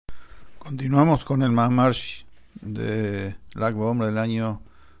Continuamos con el Mahamar de Lag BaOmer del año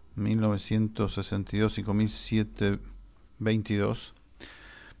 1962, 5722,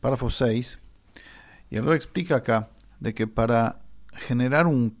 párrafo 6. Y él lo explica acá de que para generar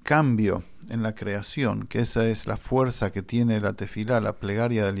un cambio en la creación, que esa es la fuerza que tiene la tefilá, la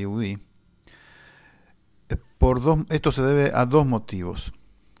plegaria del Yehudí, esto se debe a dos motivos.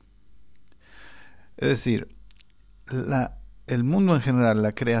 Es decir, el mundo en general,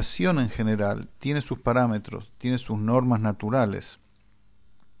 la creación en general, tiene sus parámetros, tiene sus normas naturales.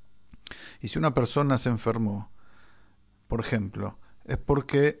 Y si una persona se enfermó, por ejemplo, es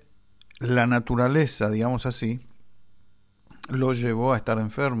porque la naturaleza, digamos así, lo llevó a estar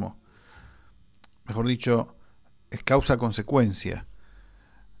enfermo. Mejor dicho, es causa-consecuencia.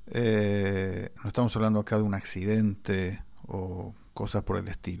 No estamos hablando acá de un accidente o cosas por el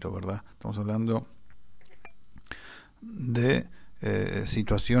estilo, ¿verdad? Estamos hablando de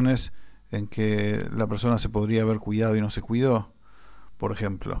situaciones en que la persona se podría haber cuidado y no se cuidó, por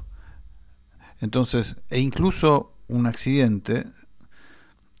ejemplo. Entonces, e incluso un accidente,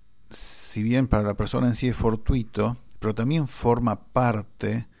 si bien para la persona en sí es fortuito, pero también forma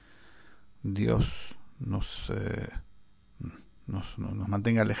parte, Dios nos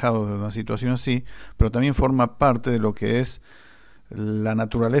mantenga alejados de una situación así, pero también forma parte de lo que es la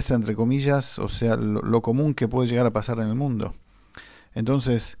naturaleza, entre comillas, o sea, lo común que puede llegar a pasar en el mundo.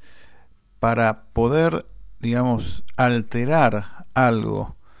 Entonces, para poder, digamos, alterar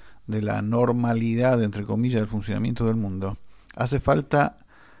algo de la normalidad, entre comillas, del funcionamiento del mundo, hace falta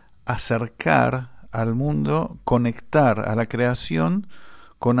acercar al mundo, conectar a la creación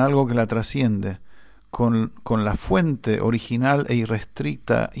con algo que la trasciende, con la fuente original e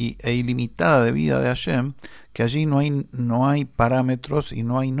irrestricta e ilimitada de vida de Hashem, que allí no hay parámetros y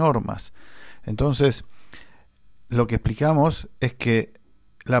no hay normas. Entonces, lo que explicamos es que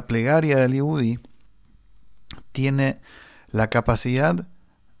la plegaria del Yehudí tiene la capacidad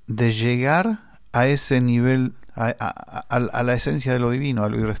de llegar a ese nivel, a la esencia de lo divino, a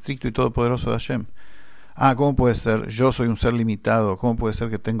lo irrestricto y todopoderoso de Hashem. ¿Cómo puede ser? Yo soy un ser limitado. ¿Cómo puede ser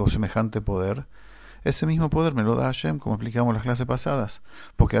que tengo semejante poder? Ese mismo poder me lo da Hashem, como explicamos en las clases pasadas.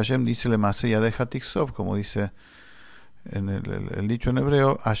 Porque Hashem dice, le maseya deja tiksov, como dice en el dicho en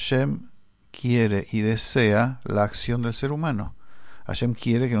hebreo, Hashem quiere y desea la acción del ser humano. Hashem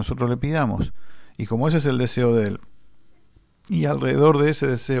quiere que nosotros le pidamos. Y como ese es el deseo de él, y alrededor de ese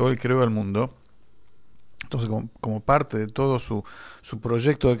deseo él creó el mundo, entonces como parte de todo su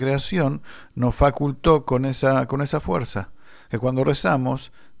proyecto de creación, nos facultó con esa fuerza, que cuando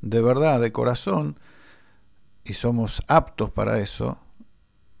rezamos, de verdad, de corazón, y somos aptos para eso,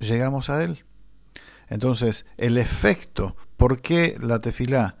 llegamos a él. Entonces, el efecto, ¿por qué la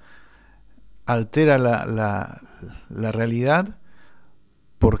tefilá altera la realidad?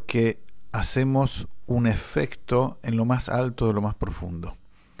 Porque hacemos un efecto en lo más alto de lo más profundo.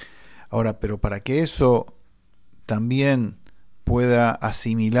 Ahora, pero para que eso también pueda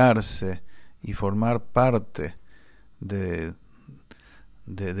asimilarse y formar parte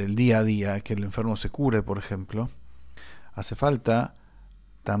del día a día, que el enfermo se cure, por ejemplo, hace falta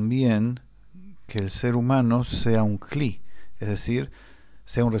también que el ser humano sea un cli, es decir,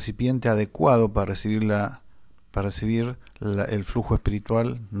 sea un recipiente adecuado para recibir el flujo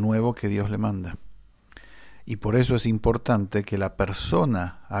espiritual nuevo que Dios le manda. Y por eso es importante que la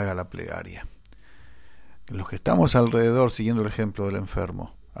persona haga la plegaria. Los que estamos alrededor, siguiendo el ejemplo del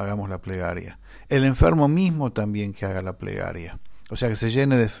enfermo, hagamos la plegaria. El enfermo mismo también que haga la plegaria. O sea, que se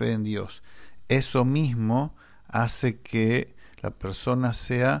llene de fe en Dios. Eso mismo hace que la persona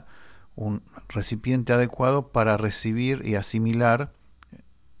sea un recipiente adecuado para recibir y asimilar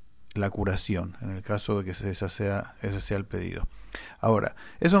la curación, en el caso de que ese sea el pedido. Ahora,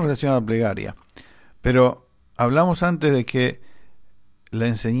 eso en relación a la plegaria. Pero hablamos antes de que la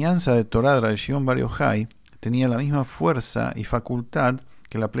enseñanza de Torah de Rabbi Shimon Bar Yochai tenía la misma fuerza y facultad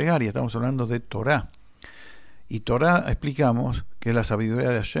que la plegaria. Estamos hablando de Torah. Y Torah explicamos que es la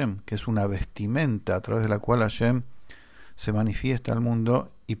sabiduría de Hashem, que es una vestimenta a través de la cual Hashem se manifiesta al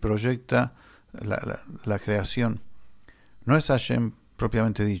mundo y proyecta la creación. No es Hashem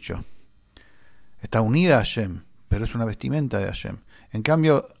propiamente dicho. Está unida a Hashem, pero es una vestimenta de Hashem. En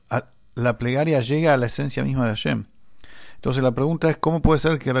cambio, la plegaria llega a la esencia misma de Hashem. Entonces la pregunta es, ¿cómo puede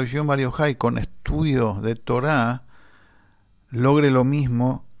ser que Rabbi Shimon Bar Yochai, con estudio de Torah, logre lo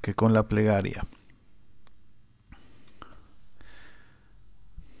mismo que con la plegaria?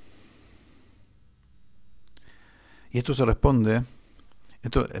 Y esto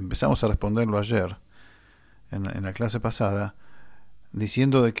empezamos a responderlo ayer, en la clase pasada,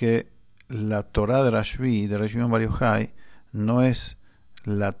 diciendo de que la Torah de Rashbi, de Rabbi Shimon Bar Yochai, no es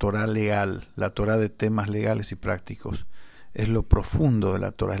la Torá legal, la Torá de temas legales y prácticos. Es lo profundo de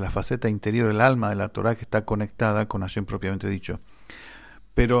la Torá, es la faceta interior, el alma de la Torá que está conectada con Hashem propiamente dicho.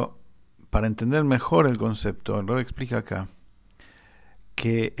 Pero para entender mejor el concepto, el Rebbe explica acá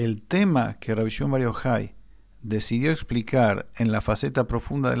que el tema que Rabbi Shimon Bar Yochai decidió explicar en la faceta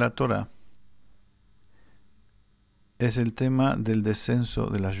profunda de la Torá es el tema del descenso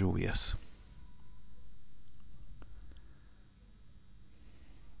de las lluvias.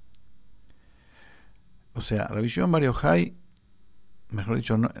 O sea, Rabbi Shimon Bar Yochai, mejor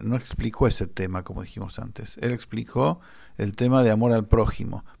dicho, no explicó ese tema como dijimos antes. Él explicó el tema de amor al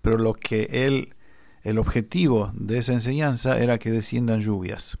prójimo, pero el objetivo de esa enseñanza era que desciendan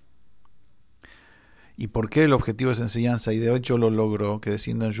lluvias. ¿Y por qué el objetivo de esa enseñanza? Y de hecho lo logró, que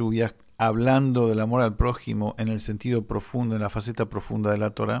desciendan lluvias, hablando del amor al prójimo en el sentido profundo, en la faceta profunda de la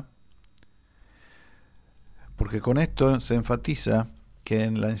Torá. Porque con esto se enfatiza que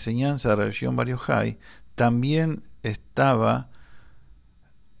en la enseñanza de Rabbi Shimon Bar Yochai también estaba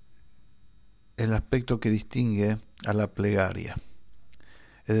el aspecto que distingue a la plegaria.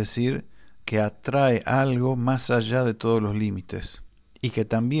 Es decir, que atrae algo más allá de todos los límites y que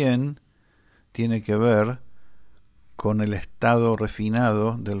también tiene que ver con el estado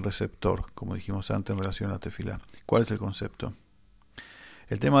refinado del receptor, como dijimos antes en relación a la tefilá. ¿Cuál es el concepto?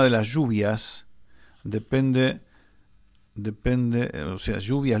 El tema de las lluvias depende, o sea,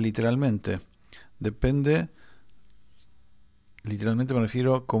 lluvias literalmente me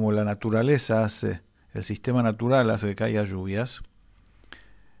refiero como la naturaleza hace, el sistema natural hace que caiga lluvias,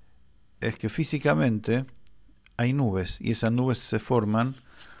 es que físicamente hay nubes y esas nubes se forman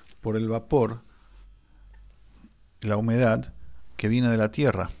por el vapor, la humedad que viene de la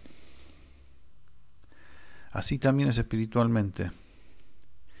tierra. Así también es espiritualmente,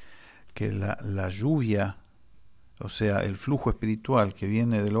 que la lluvia, o sea, el flujo espiritual que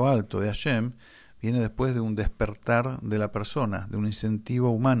viene de lo alto de Hashem, viene después de un despertar de la persona, de un incentivo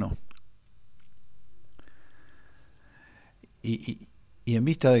humano. Y en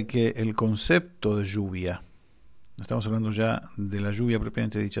vista de que el concepto de lluvia, no estamos hablando ya de la lluvia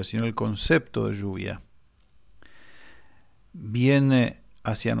propiamente dicha, sino el concepto de lluvia, viene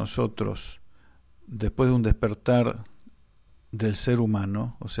hacia nosotros después de un despertar del ser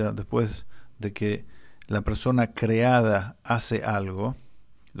humano, o sea, después de que la persona creada hace algo.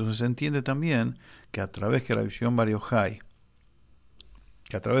 Entonces se entiende también que a través de Rabbi Shimon Bar Yochai,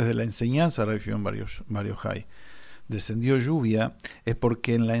 que a través de la enseñanza de Rabbi Shimon Bar Yochai descendió lluvia, es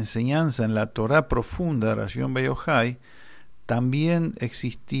porque en la enseñanza, en la Torá profunda de Rabbi Shimon Bar Yochai, también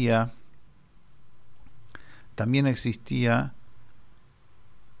existía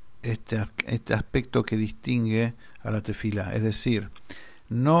este aspecto que distingue a la tefilá, es decir,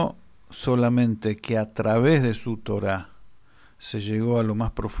 no solamente que a través de su Torá se llegó a lo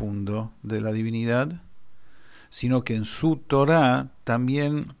más profundo de la divinidad, sino que en su Torá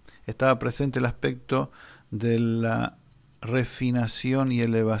también estaba presente el aspecto de la refinación y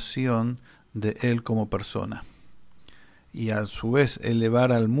elevación de él como persona. Y a su vez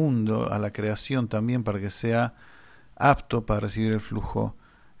elevar al mundo, a la creación también, para que sea apto para recibir el flujo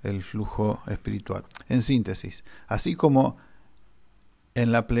espiritual. En síntesis, así como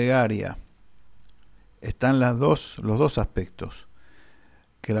en la plegaria están los dos aspectos,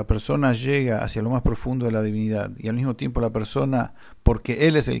 que la persona llega hacia lo más profundo de la divinidad y al mismo tiempo la persona, porque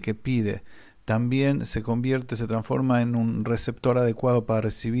él es el que pide, también se transforma en un receptor adecuado para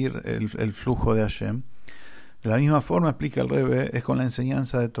recibir el flujo de Hashem. De la misma forma, explica el Rebbe, es con la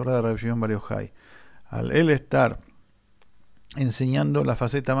enseñanza de Torah de Rabbi Shimon Bar Yochai. Al él estar enseñando la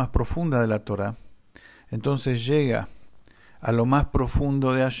faceta más profunda de la Torah, entonces llega a lo más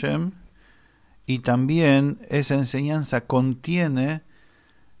profundo de Hashem, y también esa enseñanza contiene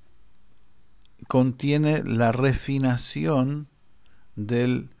la refinación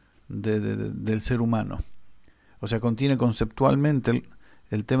del ser humano. O sea, contiene conceptualmente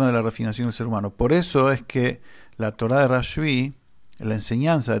el tema de la refinación del ser humano. Por eso es que la Torá de Rashbi, la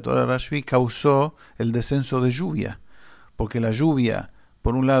enseñanza de Torá de Rashbi, causó el descenso de lluvia. Porque la lluvia,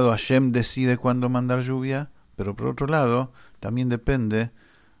 por un lado, Hashem decide cuándo mandar lluvia, pero por otro lado, también depende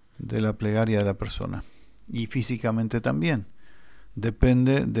de la plegaria de la persona. Y físicamente también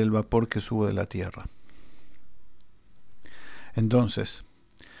depende del vapor que sube de la tierra. Entonces,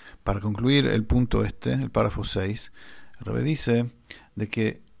 para concluir el punto el párrafo 6, el Rebbe dice de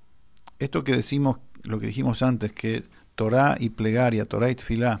que esto que decimos, lo que dijimos antes, que Torá y plegaria, Torá y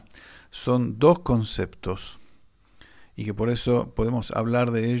tefilá, son dos conceptos y que por eso podemos hablar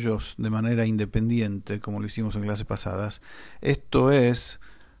de ellos de manera independiente, como lo hicimos en clases pasadas. Esto es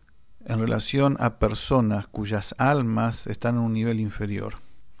en relación a personas cuyas almas están en un nivel inferior,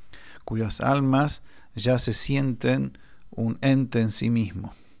 cuyas almas ya se sienten un ente en sí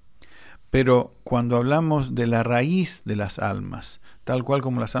mismo. Pero cuando hablamos de la raíz de las almas, tal cual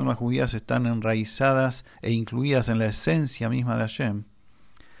como las almas judías están enraizadas e incluidas en la esencia misma de Hashem,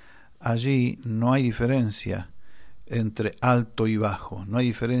 allí no hay diferencia entre alto y bajo, no hay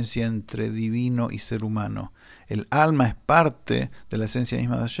diferencia entre divino y ser humano. El alma es parte de la esencia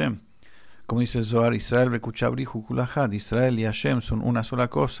misma de Hashem. Como dice el Zohar, Israel Bekuchabri Hukulahad, Israel y Hashem son una sola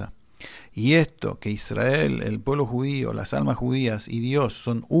cosa. Y esto, que Israel, el pueblo judío, las almas judías y Dios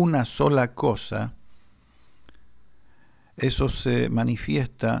son una sola cosa, eso se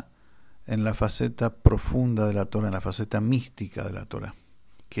manifiesta en la faceta profunda de la Torah, en la faceta mística de la Torah,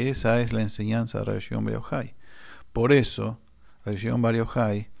 que esa es la enseñanza de Rabbi Shimon Bar Yochai. Por eso, Rabbi Shimon Bar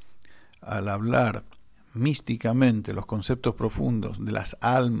Yochai, al hablar místicamente los conceptos profundos de las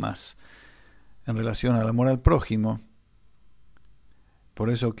almas en relación al amor al prójimo, por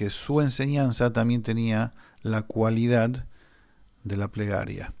eso que su enseñanza también tenía la cualidad de la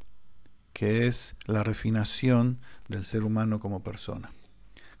plegaria, que es la refinación del ser humano como persona.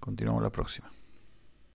 Continuamos la próxima.